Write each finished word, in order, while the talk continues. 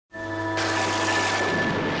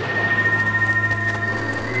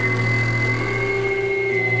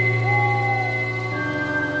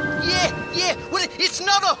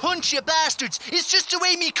a hunch, you bastards. It's just the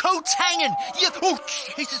way me coat's hanging. Yeah. Oh,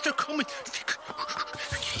 Jesus, they're coming.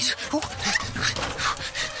 Jeez.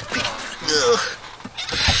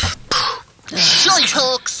 Shite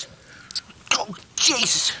hawks. Oh,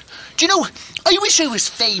 Jesus. Do you know, I wish I was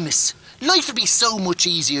famous. Life would be so much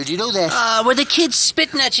easier, do you know that? Were the kids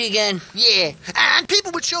spitting at you again? Yeah, and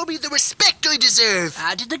people would show me the respect I deserve.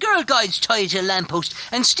 Did the girl guides tie you to a lamppost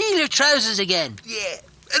and steal your trousers again? Yeah,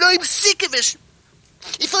 and I'm sick of it.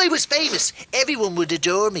 If I was famous, everyone would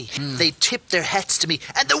adore me. They'd tip their hats to me,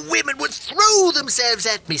 and the women would throw themselves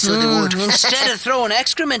at me, so they would. Instead of throwing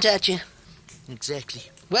excrement at you. Exactly.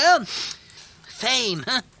 Well, fame,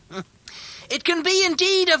 huh? It can be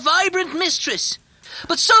indeed a vibrant mistress,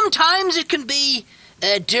 but sometimes it can be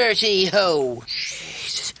a dirty hoe.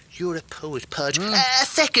 Jesus, you're a poet, Podge. A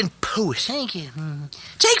second poet. Thank you.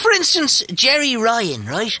 Take, for instance, Gerry Ryan,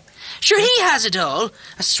 right? Sure, he has it all.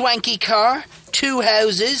 A swanky car, 2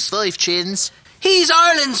 houses. 5 chins. He's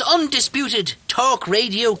Ireland's undisputed talk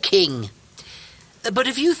radio king. But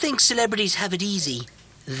if you think celebrities have it easy,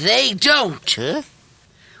 they don't. Huh?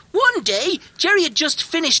 One day, Gerry had just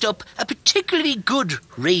finished up a particularly good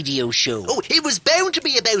radio show. Oh, it was bound to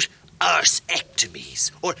be about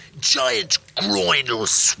arseectomies or giant groinal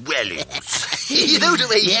swellings. You know the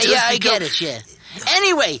way he does. Yeah, I get it, yeah.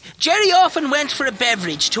 Anyway, Gerry often went for a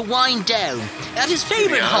beverage to wind down at his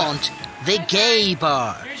favourite haunt, the gay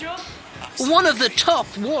bar. One of the top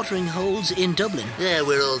watering holes in Dublin. Yeah,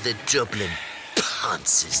 where all the Dublin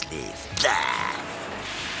ponces live. There.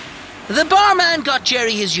 The barman got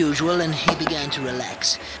Gerry as usual and he began to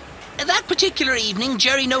relax. That particular evening,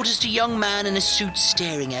 Gerry noticed a young man in a suit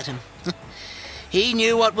staring at him. He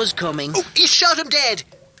knew what was coming. Oh, he shot him dead.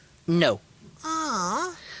 No.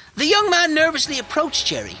 Aww. The young man nervously approached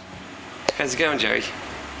Gerry. How's it going, Gerry?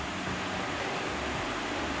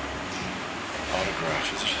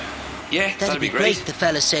 Autograph, is it? Yeah, that'd be great. The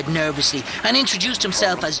fella said nervously and introduced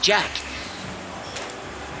himself as Jack.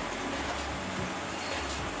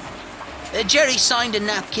 Gerry signed a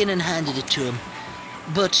napkin and handed it to him.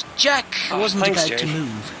 But Jack wasn't thanks, about to Gerry.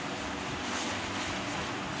 move.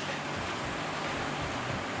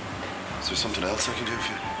 Is there something else I can do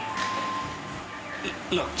for you?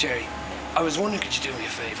 Look, Gerry, I was wondering, could you do me a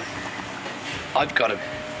favour? I've got a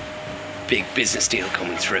big business deal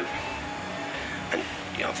coming through. And,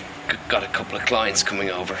 you know, I've got a couple of clients coming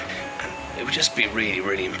over. And it would just be really,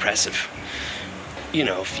 really impressive. You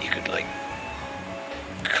know, if you could, like,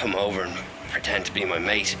 come over and pretend to be my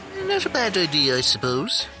mate. Not a bad idea, I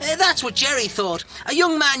suppose. That's what Gerry thought. A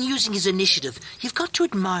young man using his initiative. You've got to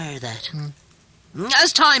admire that.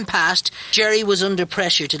 As time passed, Gerry was under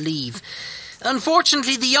pressure to leave.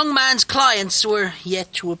 Unfortunately, the young man's clients were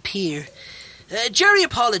yet to appear. Gerry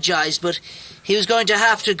apologised, but he was going to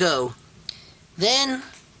have to go. Then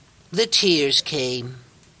the tears came.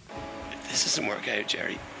 If this doesn't work out,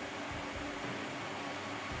 Gerry,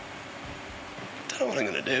 I don't know what I'm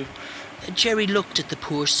going to do. Gerry looked at the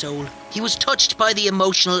poor soul. He was touched by the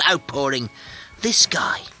emotional outpouring. This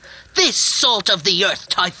guy, this salt-of-the-earth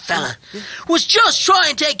type fella, was just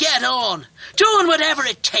trying to get on, doing whatever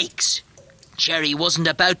it takes. Gerry wasn't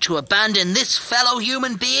about to abandon this fellow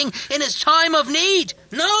human being in his time of need.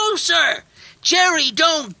 No, sir. Gerry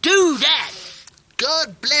don't do that.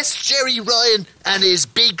 God bless Gerry Ryan and his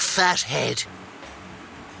big fat head.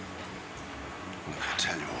 I'll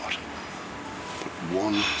tell you what. Put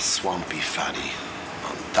one swampy fanny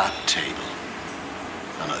on that table,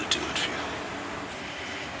 and I'll do it for you.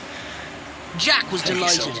 Jack was Thank you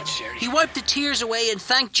so delighted. much, Gerry. He wiped the tears away and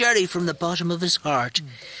thanked Gerry from the bottom of his heart.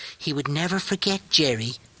 He would never forget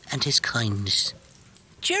Gerry and his kindness.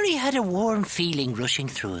 Gerry had a warm feeling rushing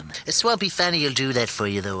through him. A swampy fanny will do that for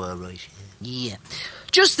you, though, all right. Yeah.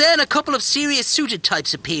 Just then, a couple of serious suited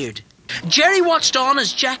types appeared. Gerry watched on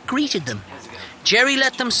as Jack greeted them. Gerry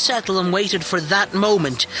let them settle and waited for that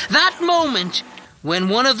moment. That moment when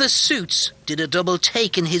one of the suits did a double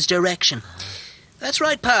take in his direction. That's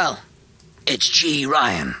right, pal. It's G.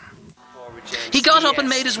 Ryan. He got up and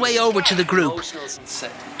made his way over to the group.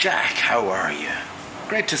 Jack, how are you?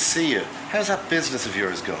 Great to see you. How's that business of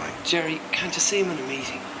yours going? Gerry, can't you see him in a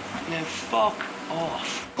meeting? Now, fuck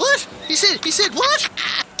off. What? He said what?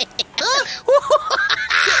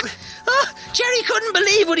 Gerry couldn't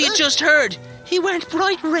believe what he had just heard. He went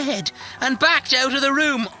bright red and backed out of the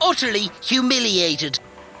room, utterly humiliated.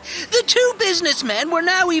 The two businessmen were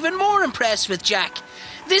now even more impressed with Jack.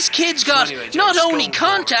 This kid's got Anyway, Gerry, not just only going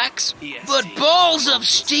forward. contacts, EST. but balls of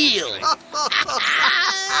steel.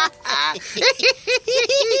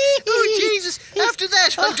 Oh, Jesus. After that,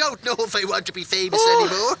 I don't know if I want to be famous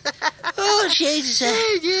anymore. Oh, Jesus.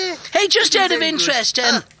 Yeah. Hey, just out of Very good. interest,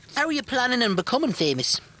 how are you planning on becoming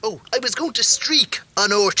famous? Oh, I was going to streak on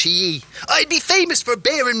RTE. I'd be famous for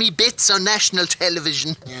bearing me bits on national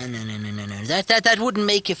television. No. That wouldn't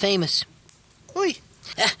make you famous. Oi.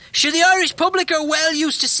 Sure, the Irish public are well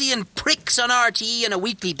used to seeing pricks on RTE on a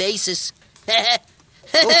weekly basis.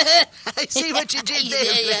 I see what you did there.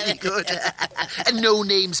 Yeah. Very good. And no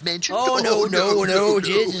names mentioned. Oh, no,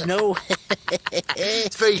 Jesus, no.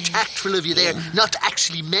 It's very tactful of you there not to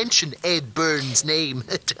actually mention Ed Byrne's name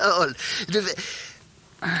at all.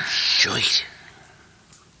 Shite.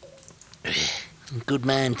 Good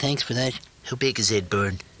man, thanks for that. How big is Ed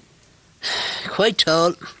Byrne? Quite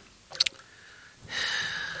tall.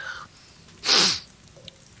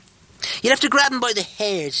 You'd have to grab him by the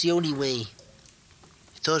hair, it's the only way.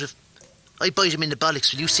 Thought if I bite him in the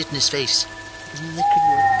bollocks, will you sit in his face? That could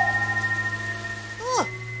work. Oh,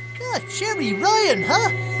 God, Gerry Ryan, huh?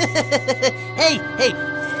 Hey,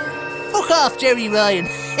 fuck off, Gerry Ryan.